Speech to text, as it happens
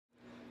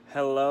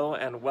Hello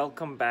and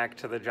welcome back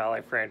to the Jolly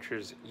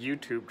Ranchers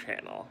YouTube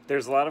channel.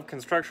 There's a lot of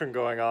construction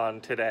going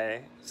on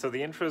today, so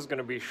the intro is going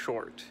to be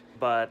short.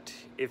 But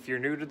if you're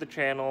new to the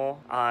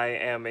channel, I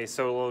am a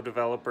solo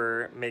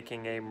developer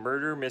making a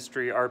murder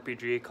mystery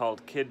RPG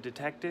called Kid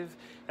Detective,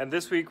 and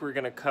this week we're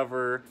going to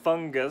cover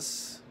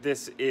Fungus.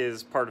 This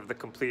is part of the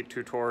complete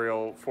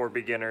tutorial for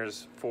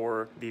beginners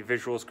for the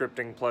visual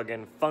scripting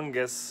plugin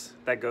Fungus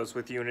that goes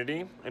with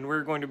Unity, and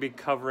we're going to be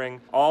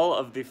covering all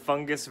of the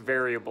Fungus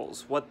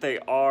variables, what they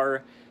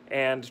are,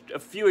 and a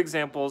few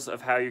examples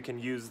of how you can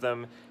use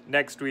them.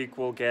 Next week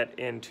we'll get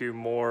into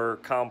more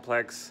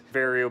complex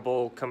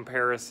variable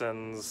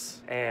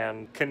comparisons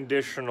and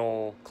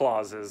conditional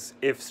clauses,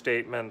 if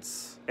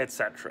statements,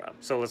 etc.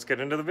 So let's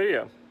get into the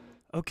video.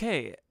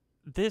 Okay,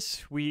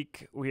 this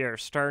week we are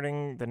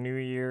starting the new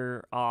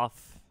year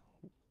off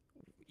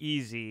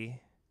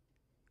easy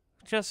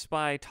just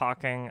by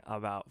talking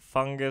about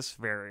Fungus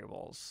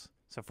variables.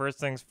 So first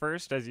things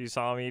first, as you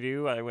saw me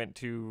do, I went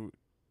to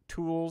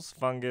Tools,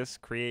 Fungus,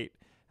 Create,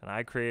 and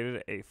I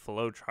created a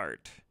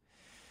flowchart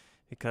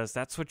because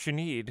that's what you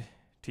need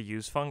to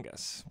use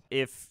Fungus.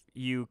 If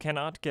you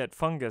cannot get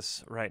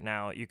Fungus right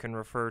now, you can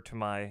refer to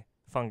my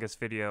Fungus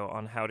video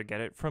on how to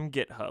get it from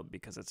GitHub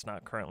because it's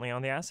not currently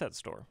on the asset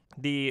store.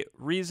 The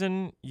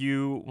reason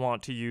you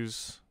want to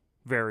use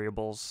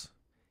variables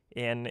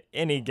in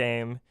any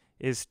game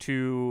is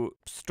to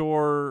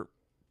store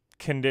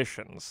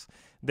conditions.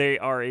 They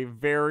are a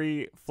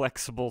very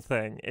flexible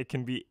thing. It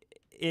can be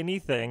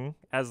anything,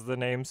 as the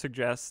name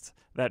suggests,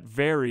 that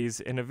varies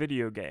in a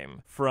video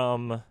game.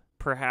 From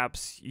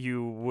perhaps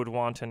you would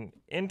want an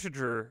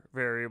integer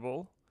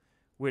variable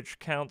which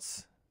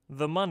counts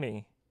the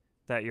money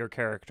that your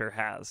character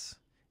has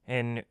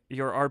in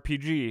your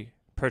RPG,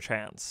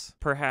 perchance.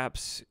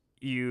 Perhaps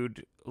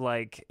you'd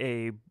like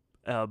a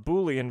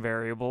Boolean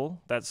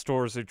variable that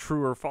stores a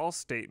true or false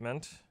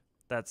statement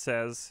that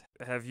says,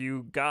 have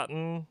you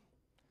gotten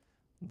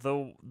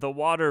the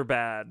water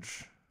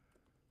badge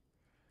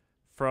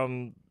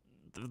from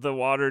the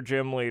water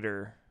gym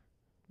leader,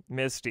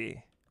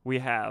 Misty? We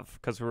have,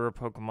 because we're a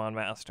Pokemon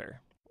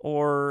master.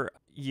 Or,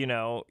 you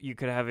know, you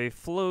could have a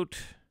float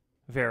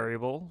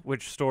variable,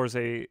 which stores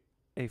a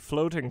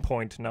floating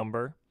point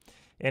number.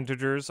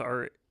 Integers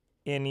are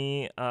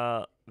any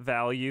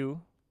value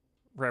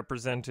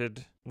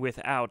represented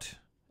without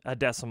a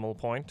decimal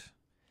point,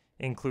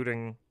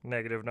 including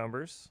negative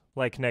numbers,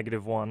 like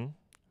 -1,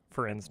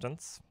 for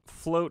instance.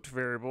 Float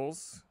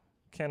variables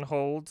can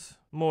hold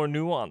more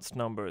nuanced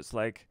numbers,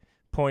 like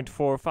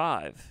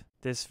 0.45.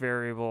 This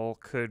variable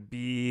could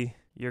be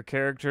your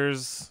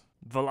character's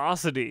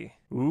velocity.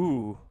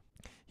 Ooh,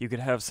 you could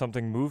have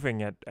something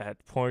moving at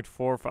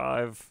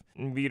 0.45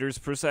 meters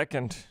per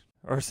second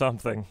or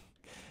something.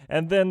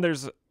 And then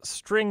there's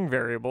string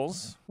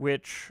variables,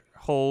 which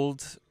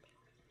hold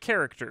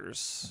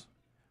characters,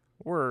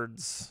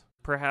 words,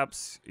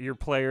 perhaps your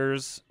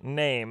player's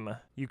name.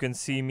 You can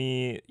see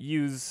me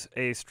use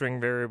a string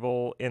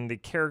variable in the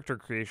character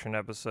creation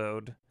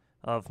episode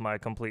of my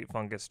complete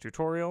Fungus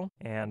tutorial,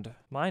 and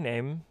my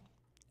name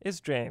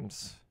is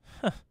James.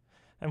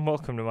 And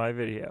welcome to my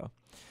video.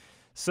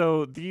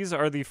 So these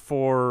are the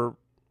 4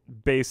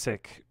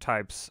 basic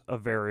types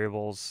of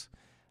variables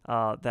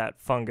that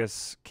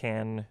Fungus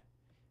can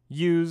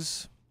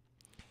use.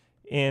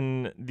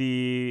 In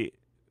the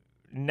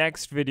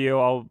next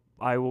video,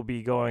 I will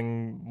be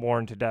going more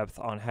into depth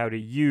on how to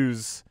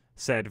use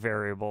said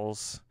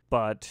variables,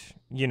 but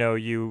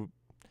the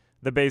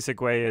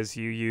basic way is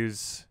you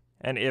use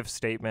an if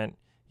statement.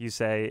 You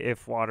say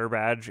if water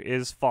badge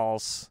is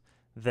false,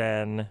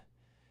 then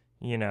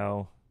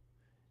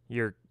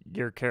your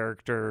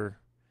character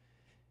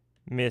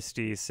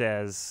Misty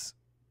says,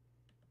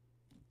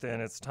 then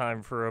it's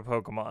time for a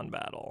Pokemon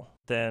battle.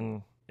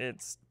 Then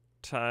it's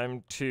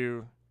time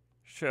to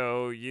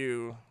show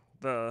you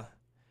the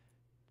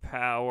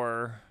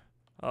power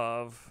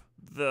of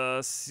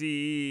the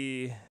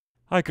sea.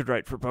 I could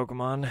write for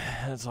Pokemon,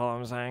 that's all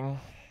I'm saying.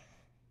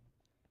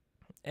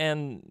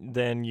 And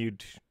then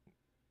you'd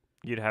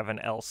have an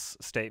else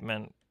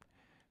statement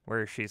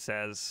where she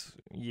says,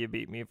 you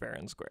beat me fair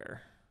and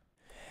square.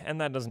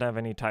 And that doesn't have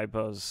any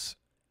typos,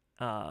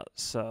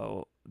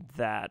 so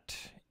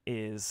that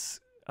is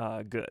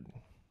good.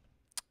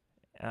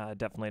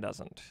 Definitely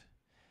doesn't.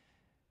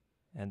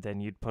 And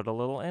then you'd put a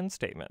little end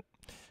statement.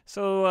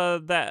 So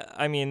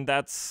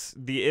that's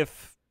the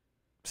if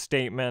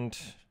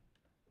statement,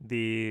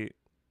 the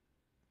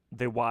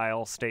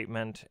while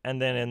statement,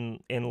 and then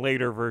in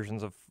later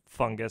versions of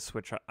Fungus,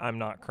 which I'm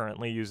not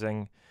currently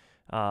using,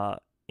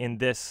 in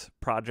this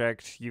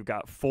project, you've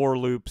got for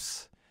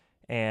loops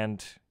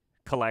and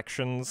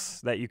collections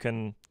that you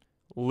can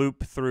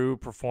loop through,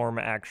 perform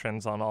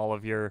actions on all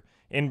of your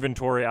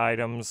inventory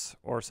items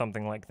or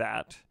something like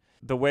that.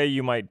 The way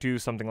you might do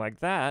something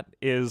like that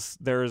is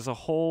there's a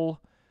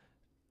whole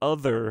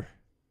other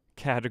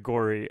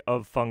category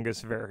of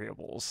Fungus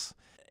variables,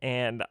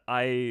 and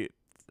I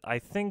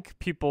think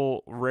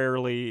people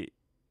rarely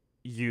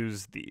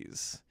use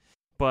these.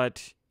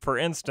 But for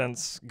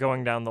instance,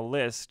 going down the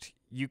list,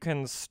 you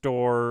can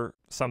store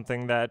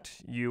something that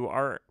you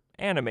are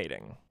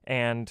animating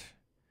and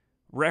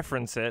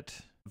reference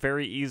it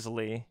very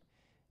easily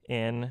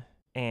in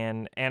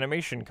an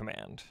animation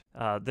command.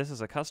 This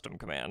is a custom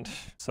command,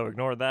 so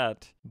ignore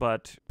that.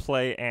 But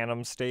play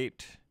anim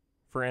state,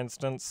 for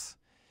instance,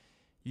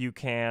 you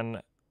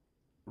can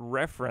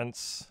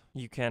reference,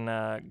 you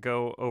can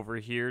go over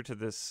here to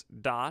this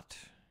dot,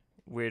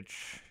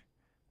 which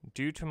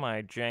due to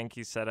my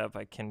janky setup,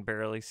 I can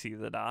barely see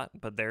the dot,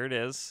 but there it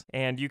is.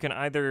 And you can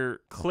either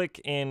click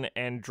in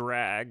and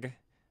drag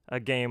a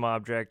game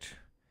object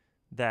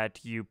that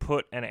you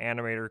put an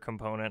animator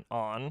component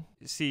on.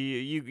 See,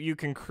 you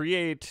can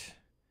create,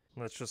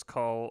 let's just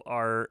call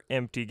our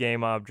empty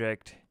game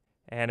object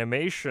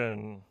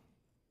animation,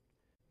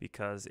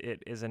 because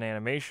it is an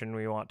animation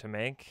we want to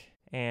make.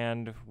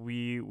 And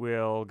we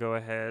will go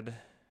ahead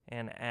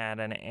and add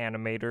an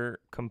animator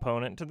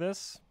component to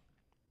this.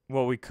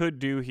 What we could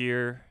do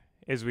here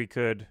is we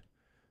could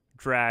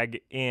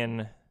drag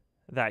in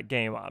that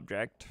game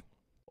object.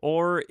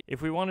 Or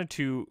if we wanted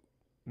to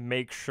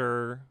make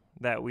sure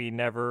that we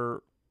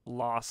never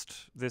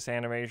lost this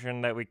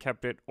animation, that we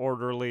kept it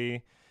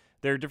orderly,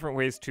 there are different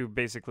ways to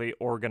basically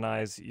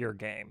organize your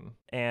game.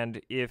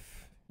 And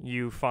if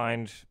you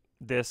find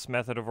this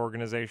method of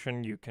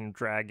organization, you can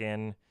drag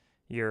in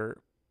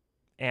your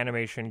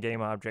animation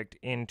game object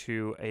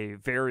into a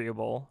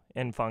variable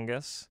in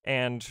Fungus.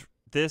 And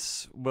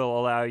this will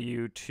allow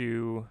you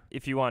to,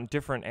 if you want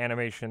different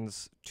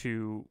animations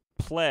to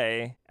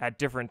play at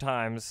different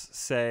times,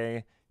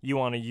 say you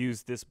want to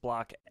use this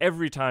block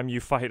every time you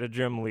fight a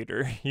gym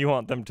leader, you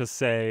want them to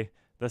say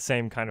the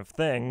same kind of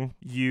thing,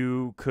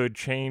 you could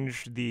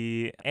change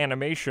the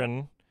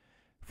animation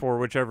for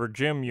whichever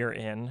gym you're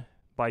in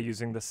by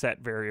using the set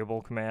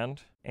variable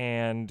command.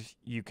 And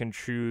you can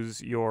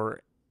choose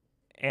your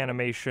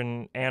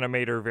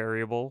animator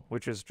variable,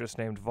 which is just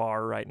named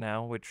var right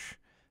now, which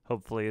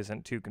hopefully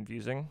isn't too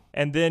confusing.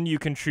 And then you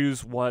can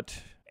choose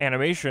what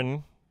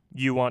animation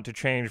you want to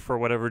change for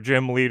whatever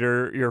gym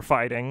leader you're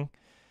fighting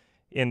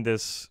in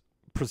this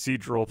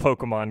procedural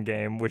Pokemon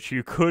game, which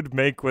you could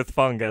make with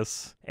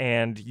Fungus.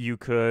 And you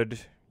could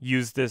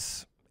use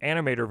this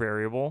animator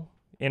variable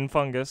in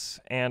Fungus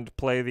and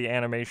play the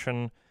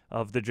animation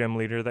of the gym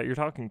leader that you're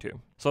talking to.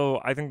 So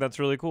I think that's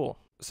really cool.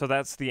 So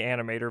that's the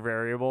animator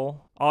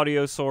variable.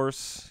 Audio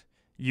source,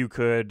 you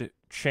could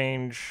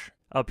change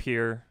up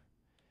here.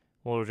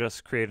 We'll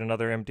just create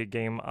another empty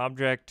game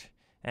object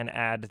and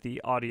add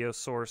the audio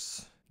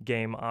source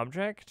game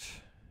object,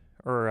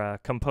 or a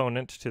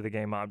component to the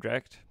game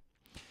object.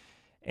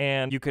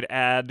 And you could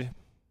add,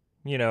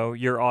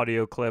 your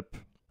audio clip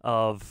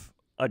of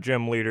a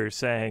gym leader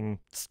saying,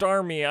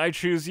 "Star me, I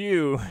choose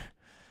you."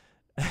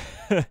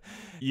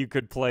 You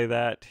could play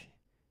that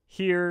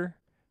here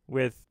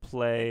with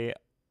play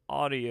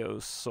audio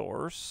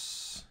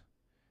source,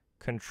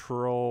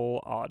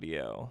 control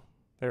audio.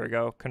 There we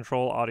go,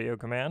 control audio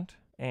command.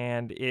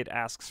 And it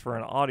asks for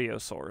an audio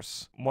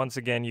source. Once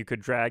again, you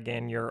could drag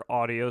in your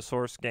audio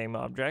source game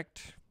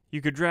object.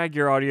 You could drag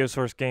your audio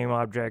source game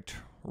object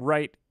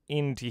right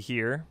into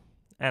here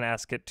and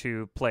ask it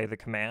to play the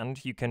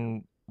command. You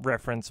can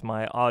reference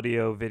my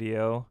audio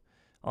video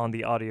on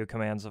the audio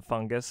commands of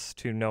Fungus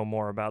to know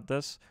more about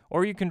this.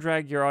 Or you can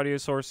drag your audio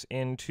source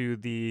into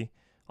the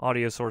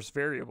audio source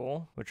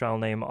variable, which I'll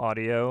name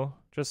audio,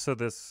 just so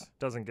this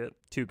doesn't get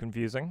too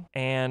confusing.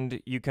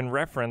 And you can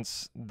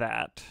reference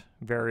that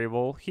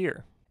variable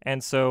here.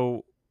 And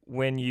so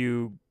when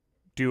you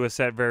do a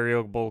set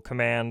variable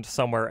command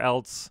somewhere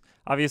else,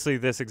 obviously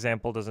this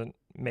example doesn't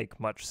make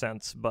much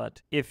sense,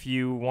 but if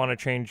you want to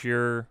change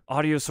your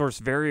audio source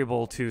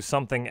variable to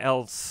something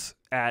else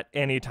at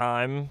any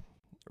time,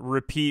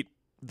 repeat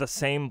the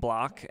same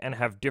block and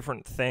have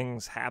different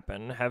things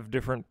happen, have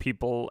different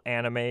people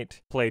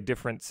animate, play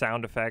different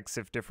sound effects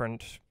if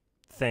different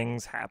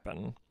things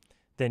happen,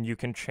 then you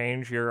can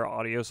change your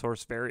audio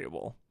source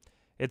variable.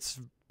 It's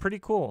pretty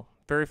cool,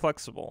 very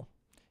flexible.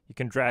 You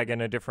can drag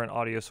in a different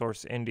audio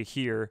source into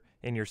here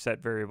in your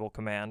set variable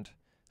command.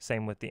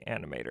 Same with the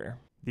animator.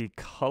 The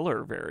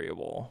color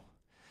variable.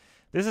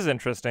 This is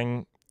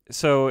interesting.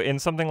 So in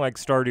something like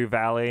Stardew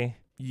Valley,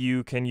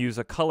 you can use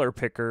a color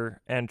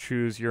picker and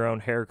choose your own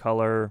hair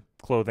color,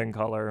 clothing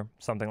color,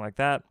 something like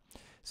that.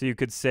 So you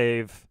could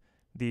save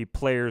the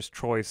player's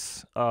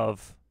choice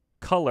of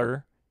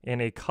color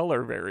in a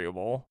color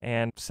variable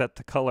and set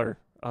the color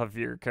of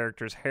your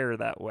character's hair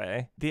that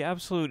way. The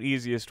absolute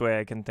easiest way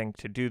I can think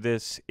to do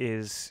this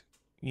is,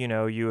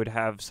 you would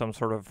have some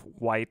sort of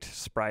white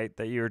sprite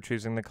that you were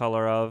choosing the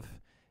color of,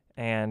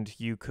 and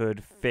you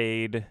could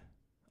fade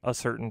a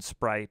certain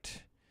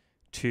sprite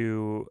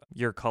to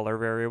your color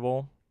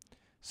variable.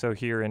 So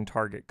here in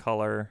target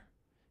color,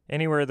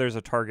 anywhere there's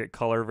a target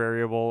color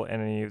variable in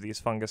any of these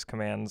Fungus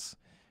commands,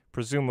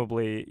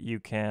 presumably you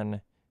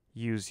can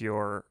use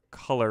your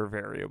color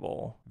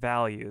variable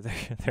value.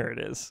 There it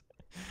is.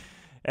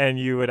 And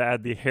you would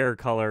add the hair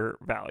color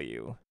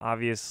value.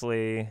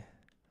 Obviously,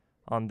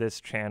 on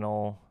this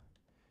channel,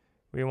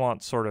 we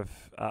want sort of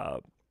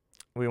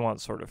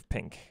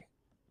pink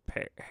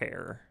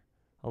hair.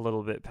 a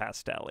little bit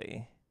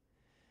pastel-y.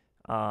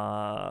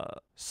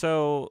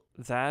 So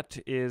that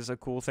is a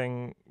cool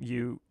thing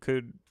you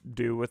could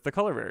do with the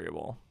color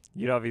variable.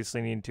 You'd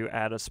obviously need to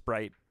add a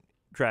sprite,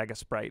 drag a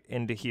sprite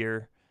into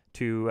here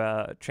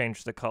to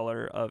change the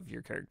color of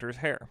your character's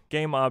hair.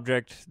 Game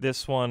object,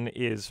 this one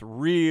is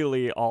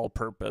really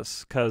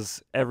all-purpose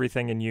because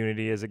everything in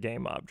Unity is a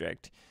game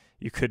object.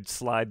 You could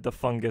slide the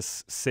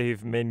Fungus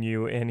save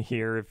menu in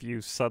here if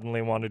you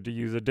suddenly wanted to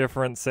use a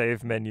different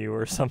save menu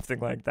or something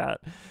like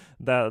that.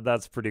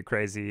 That's a pretty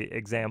crazy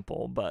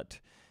example, but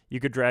you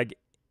could drag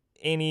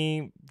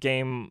any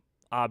game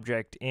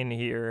object in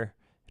here,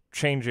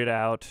 change it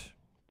out,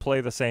 play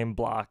the same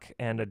block,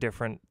 and a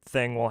different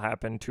thing will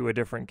happen to a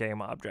different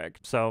game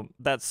object. So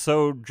that's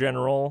so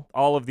general.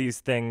 All of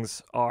these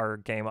things are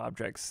game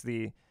objects.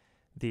 The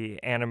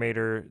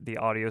animator, the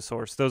audio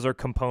source, those are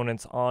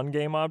components on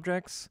game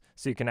objects,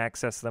 so you can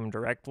access them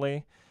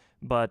directly.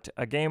 But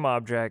a game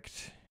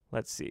object,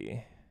 let's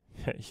see,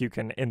 you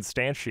can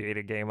instantiate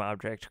a game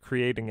object,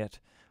 creating it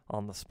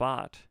on the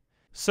spot.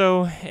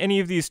 So any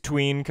of these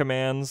tween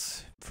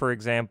commands, for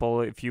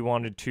example, if you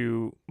wanted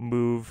to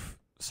move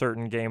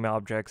certain game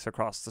objects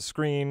across the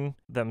screen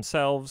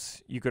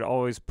themselves, you could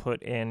always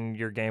put in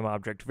your game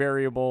object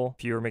variable.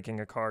 If you were making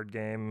a card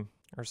game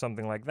or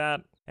something like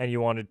that, and you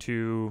wanted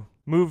to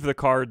move the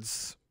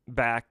cards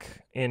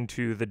back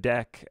into the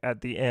deck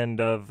at the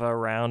end of a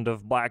round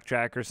of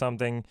blackjack or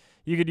something,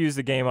 you could use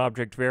the game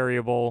object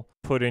variable,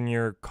 put in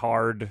your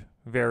card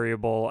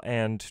variable,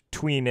 and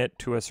tween it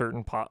to a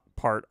certain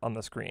part on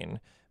the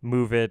screen.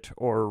 Move it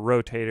or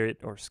rotate it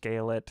or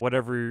scale it.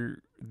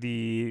 Whatever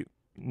the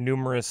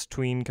numerous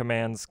tween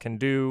commands can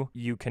do,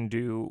 you can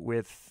do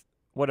with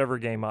whatever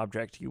game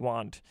object you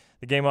want.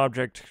 The game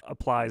object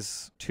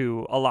applies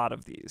to a lot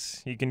of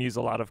these. You can use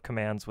a lot of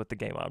commands with the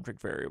game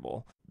object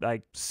variable.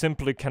 I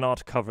simply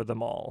cannot cover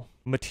them all.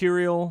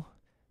 Material,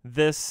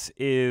 this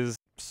is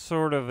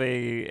sort of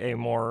a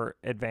more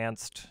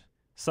advanced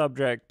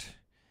subject,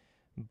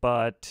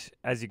 but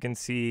as you can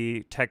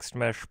see, Text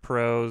Mesh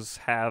Pros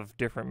have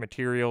different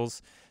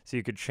materials, so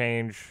you could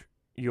change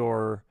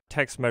your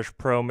Text Mesh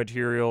Pro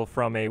material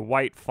from a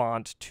white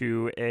font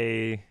to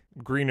a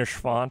greenish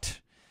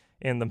font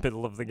in the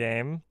middle of the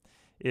game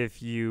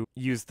if you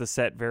use the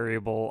set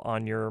variable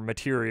on your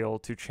material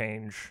to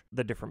change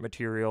the different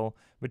material.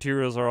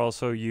 Materials are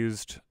also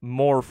used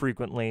more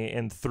frequently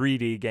in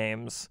 3D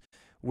games,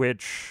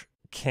 which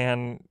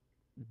can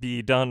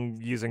be done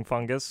using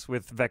Fungus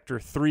with vector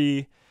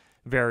 3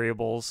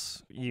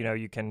 variables. You know,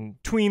 you can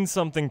tween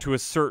something to a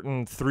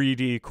certain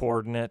 3D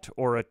coordinate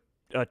or a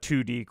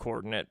 2D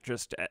coordinate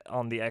just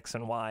on the X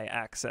and Y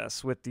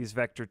axis with these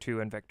vector 2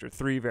 and vector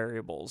 3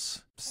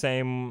 variables.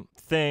 Same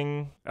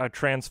thing, a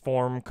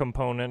transform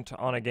component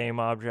on a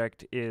game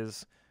object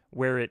is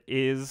where it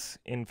is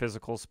in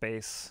physical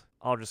space.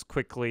 I'll just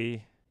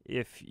quickly,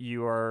 if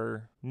you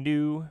are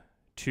new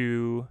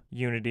to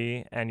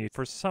Unity and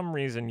for some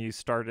reason you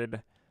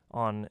started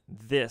on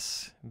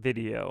this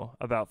video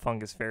about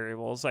Fungus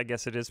variables, I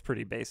guess it is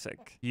pretty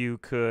basic. You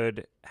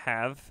could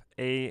have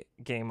a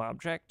game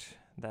object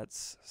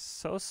that's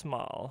so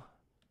small,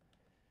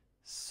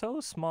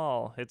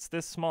 it's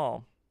this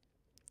small.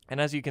 And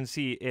as you can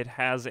see, it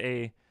has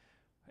a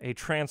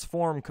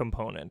transform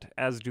component,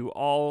 as do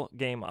all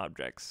game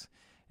objects.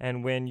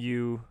 And when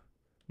you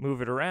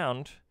move it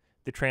around,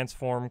 the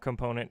transform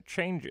component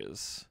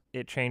changes.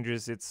 It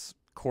changes its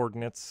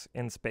coordinates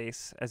in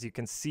space, as you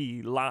can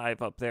see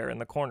live up there in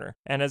the corner.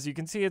 And as you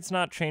can see, it's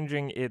not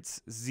changing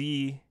its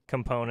Z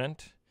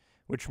component,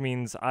 which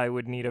means I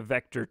would need a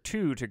vector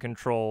 2 to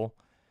control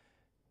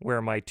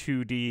where my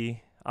 2D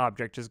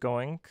object is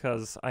going,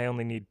 because I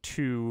only need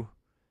 2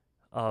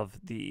 of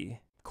the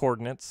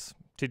coordinates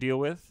to deal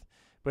with.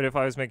 But if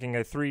I was making a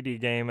 3D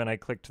game and I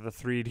clicked the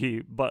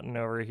 3D button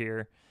over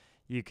here,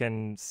 you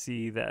can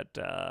see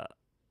that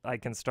I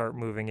can start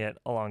moving it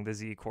along the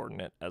Z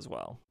coordinate as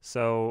well.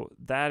 So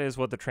that is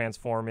what the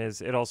transform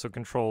is. It also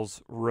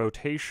controls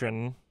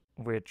rotation,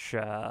 which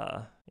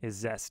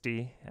is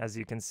zesty. As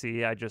you can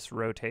see, I just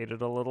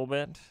rotated a little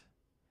bit.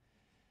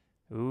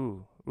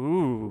 Ooh,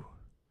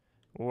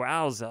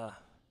 wowza.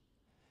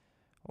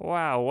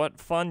 Wow, what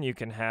fun you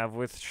can have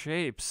with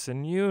shapes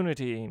in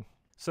Unity.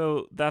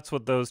 So that's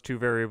what those two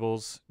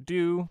variables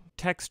do.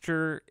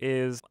 Texture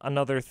is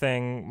another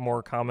thing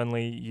more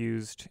commonly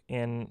used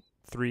in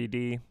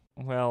 3D.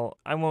 Well,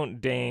 I won't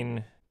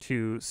deign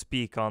to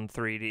speak on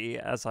 3D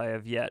as I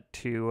have yet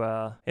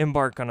to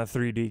embark on a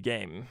 3D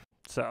game.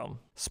 So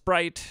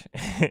sprite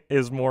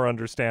is more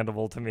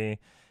understandable to me.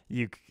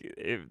 You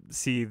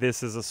see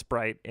this is a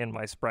sprite in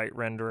my sprite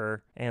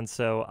renderer, and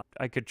so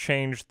I could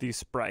change the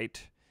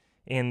sprite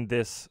in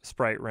this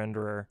sprite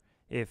renderer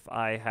if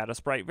I had a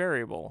sprite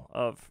variable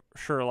of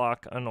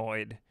Sherlock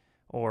annoyed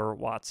or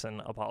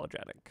Watson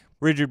apologetic.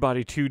 Rigid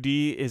body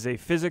 2D is a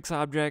physics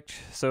object,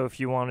 so if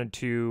you wanted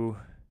to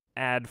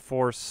add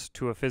force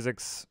to a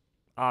physics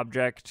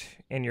object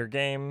in your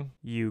game,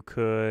 you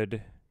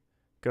could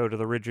go to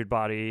the rigid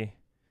body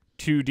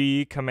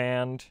 2D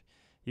command.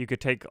 You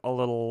could take a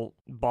little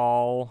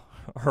ball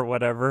or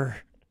whatever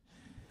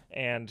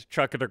and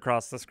chuck it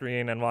across the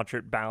screen and watch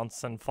it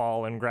bounce and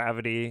fall in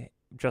gravity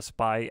just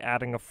by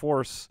adding a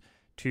force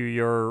to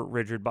your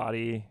rigid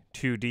body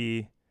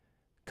 2D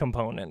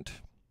component,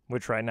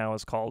 which right now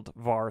is called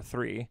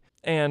var3.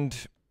 And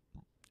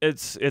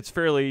it's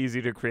fairly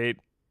easy to create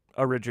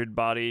a rigid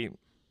body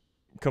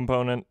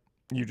component.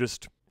 You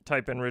just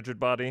type in rigid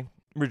body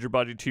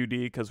 2D,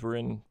 because we're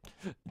in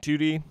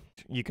 2D.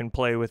 You can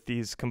play with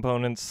these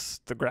components,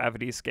 the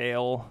gravity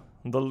scale,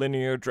 the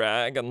linear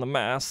drag, and the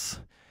mass,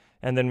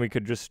 and then we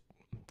could just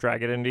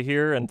drag it into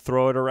here and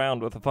throw it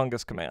around with a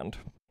fungus command.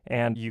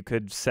 And you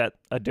could set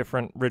a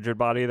different rigid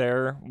body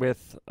there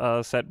with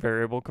a set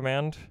variable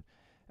command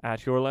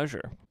at your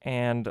leisure.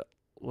 And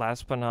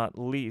last but not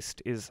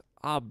least is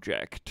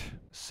object.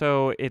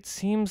 So it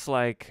seems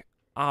like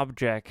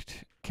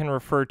object can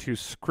refer to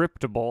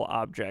scriptable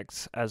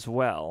objects as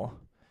well,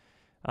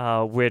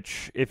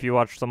 which, if you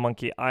watch the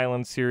Monkey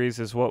Island series,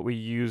 is what we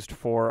used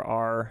for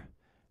our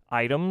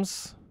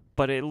items.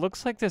 But it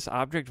looks like this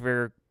object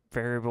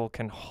variable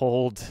can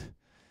hold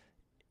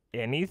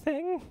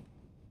anything.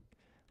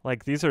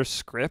 Like, these are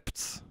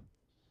scripts,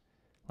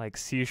 like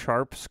C#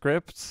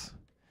 scripts.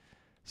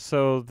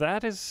 So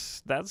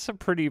that's a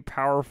pretty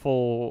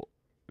powerful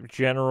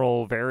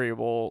general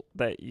variable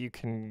that you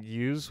can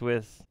use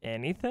with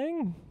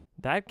anything.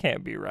 That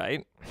can't be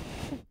right.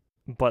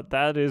 But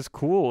that is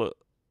cool.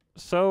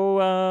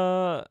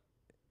 So,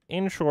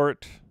 in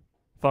short,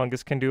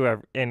 Fungus can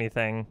do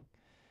anything.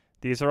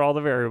 These are all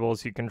the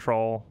variables you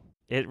control.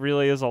 It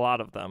really is a lot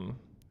of them.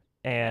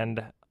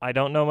 And I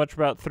don't know much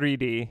about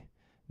 3D,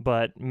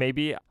 but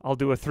maybe I'll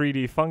do a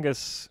 3D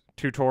Fungus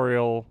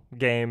tutorial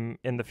game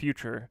in the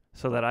future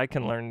so that I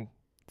can learn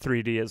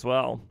 3D as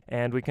well.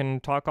 And we can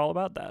talk all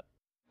about that.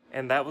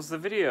 And that was the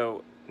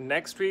video.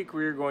 Next week,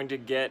 we're going to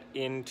get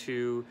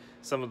into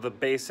some of the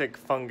basic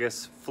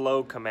Fungus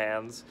flow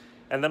commands,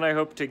 and then I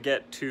hope to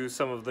get to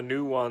some of the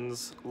new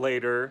ones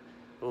later,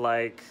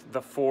 like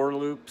the for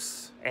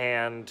loops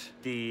and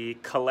the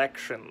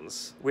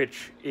collections,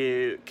 which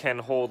can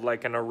hold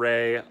like an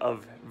array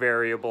of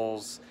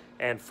variables,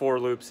 and for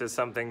loops is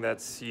something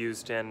that's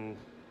used in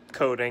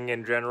coding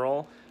in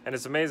general. And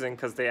it's amazing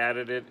because they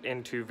added it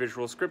into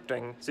visual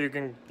scripting, so you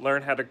can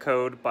learn how to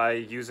code by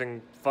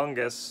using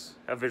Fungus,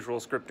 a visual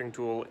scripting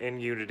tool in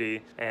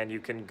Unity, and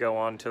you can go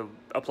on to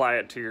apply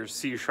it to your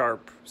C#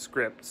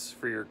 scripts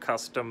for your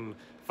custom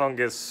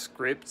Fungus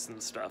scripts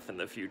and stuff in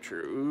the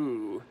future.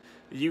 Ooh,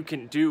 you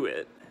can do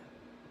it.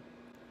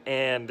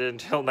 And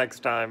until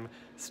next time,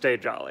 stay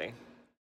jolly.